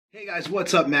Hey guys,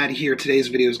 what's up? Matt here. Today's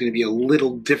video is going to be a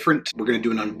little different. We're going to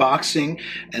do an unboxing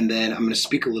and then I'm going to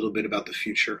speak a little bit about the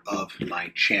future of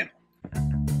my channel.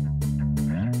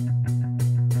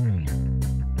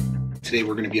 Today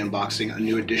we're going to be unboxing a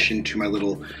new addition to my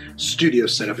little studio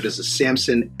setup. It is a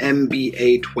Samson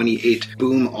MBA28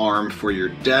 boom arm for your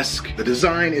desk. The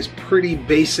design is pretty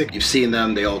basic. You've seen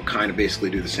them. They all kind of basically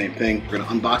do the same thing. We're going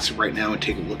to unbox it right now and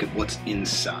take a look at what's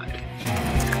inside.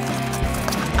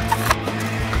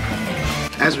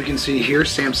 As we can see here,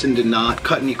 Samson did not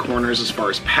cut any corners as far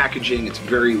as packaging. It's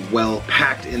very well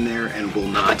packed in there and will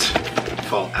not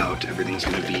fall out. Everything's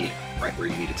going to be right where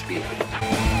you need it to be.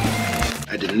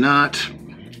 I did not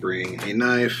bring a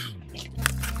knife.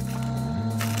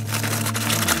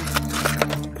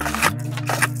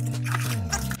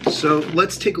 So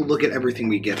let's take a look at everything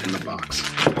we get in the box.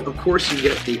 Of course you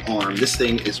get the arm. This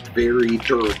thing is very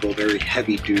durable, very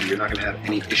heavy duty. You're not going to have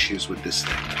any issues with this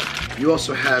thing. You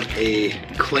also have a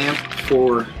clamp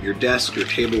for your desk, your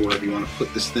table, wherever you want to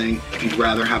put this thing. If you'd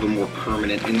rather have a more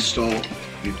permanent install,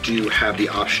 you do have the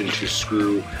option to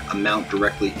screw a mount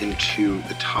directly into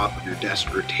the top of your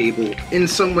desk or table. In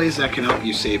some ways that can help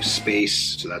you save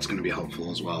space, so that's going to be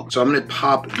helpful as well. So I'm going to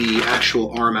pop the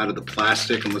actual arm out of the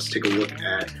plastic and let's take a look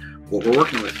at what we're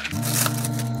working with.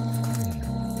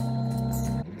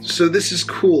 So this is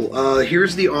cool.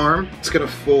 Here's the arm. It's going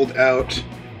to fold out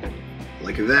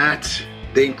like that.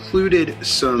 They included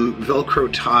some Velcro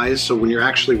ties, so when you're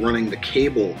actually running the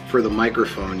cable for the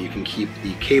microphone, you can keep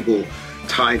the cable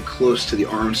tied close to the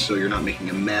arm so you're not making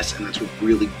a mess, and that's a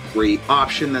really great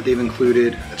option that they've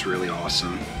included. That's really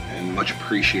awesome and much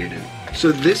appreciated.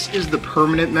 So this is the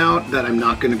permanent mount that I'm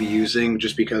not going to be using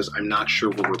just because I'm not sure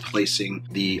we're replacing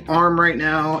the arm right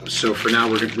now. So for now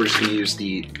we're just going to use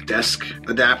the desk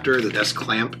adapter, the desk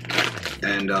clamp,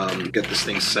 and get this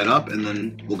thing set up, and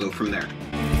then we'll go from there.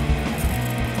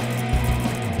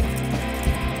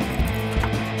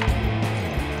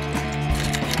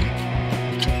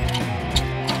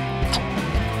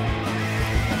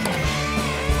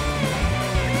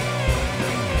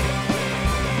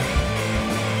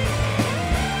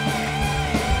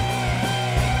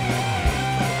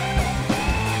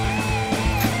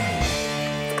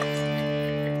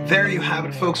 There you have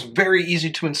it, folks. Very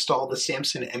easy to install the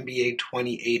Samson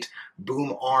MBA28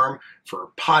 boom arm for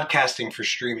podcasting, for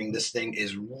streaming. This thing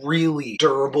is really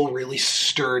durable, really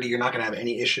sturdy. You're not going to have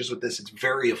any issues with this. It's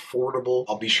very affordable.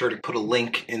 I'll be sure to put a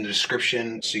link in the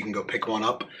description so you can go pick one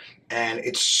up. And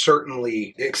it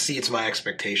certainly exceeds my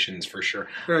expectations for sure.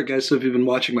 All right, guys, so if you've been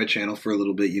watching my channel for a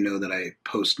little bit, you know that I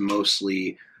post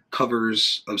mostly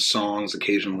covers of songs,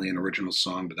 occasionally an original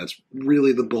song, but that's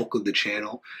really the bulk of the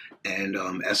channel. And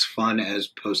as fun as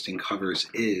posting covers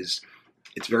is,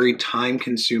 it's very time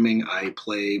consuming. I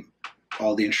play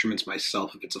all the instruments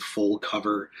myself if it's a full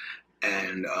cover,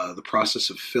 and the process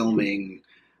of filming,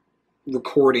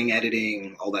 recording,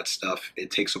 editing, all that stuff,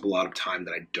 it takes up a lot of time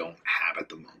that I don't have at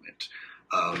the moment.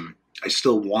 I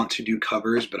still want to do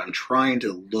covers, but I'm trying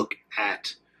to look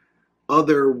at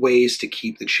other ways to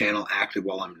keep the channel active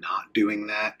while I'm not doing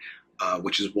that,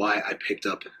 which is why I picked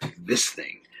up this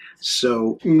thing.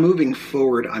 So moving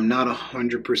forward, I'm not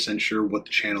 100% sure what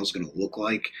the channel is going to look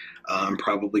like. I'm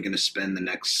probably going to spend the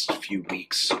next few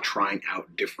weeks trying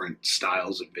out different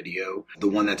styles of video. The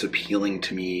one that's appealing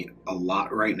to me a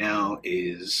lot right now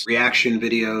is reaction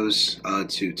videos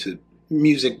to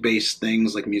music-based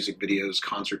things like music videos,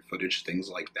 concert footage, things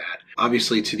like that.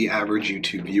 Obviously, to the average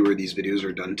YouTube viewer, these videos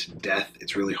are done to death.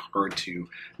 It's really hard to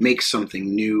make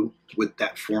something new with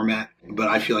that format, but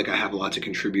I feel like I have a lot to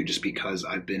contribute just because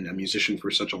I've been a musician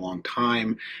for such a long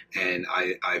time, and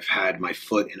I've had my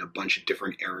foot in a bunch of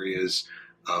different areas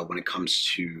when it comes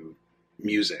to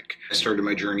music. I started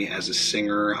my journey as a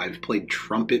singer. I've played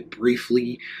trumpet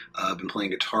briefly. I've been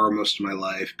playing guitar most of my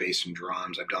life, bass and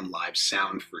drums. I've done live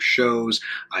sound for shows.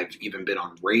 I've even been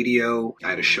on radio. I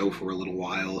had a show for a little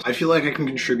while. I feel like I can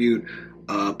contribute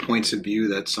points of view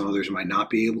that some others might not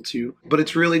be able to. But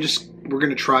it's really just, we're going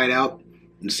to try it out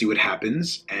and see what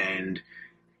happens. And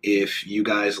if you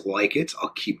guys like it, I'll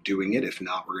keep doing it. If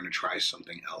not, we're going to try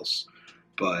something else.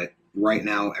 But right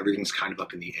now, everything's kind of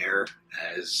up in the air,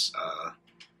 as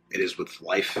it is with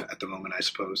life at the moment, I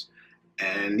suppose.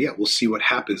 And yeah, we'll see what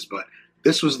happens. But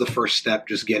this was the first step,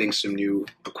 just getting some new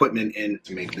equipment in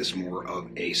to make this more of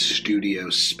a studio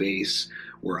space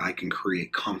where I can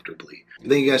create comfortably.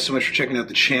 Thank you guys so much for checking out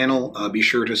the channel. Be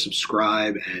sure to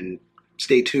subscribe and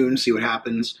stay tuned, see what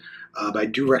happens. But I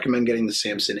do recommend getting the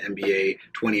Samson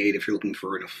MBA28 if you're looking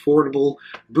for an affordable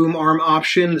boom arm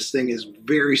option. This thing is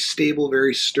very stable,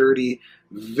 very sturdy,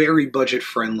 very budget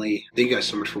friendly. Thank you guys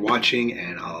so much for watching,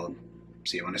 and I'll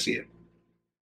see you when I see you.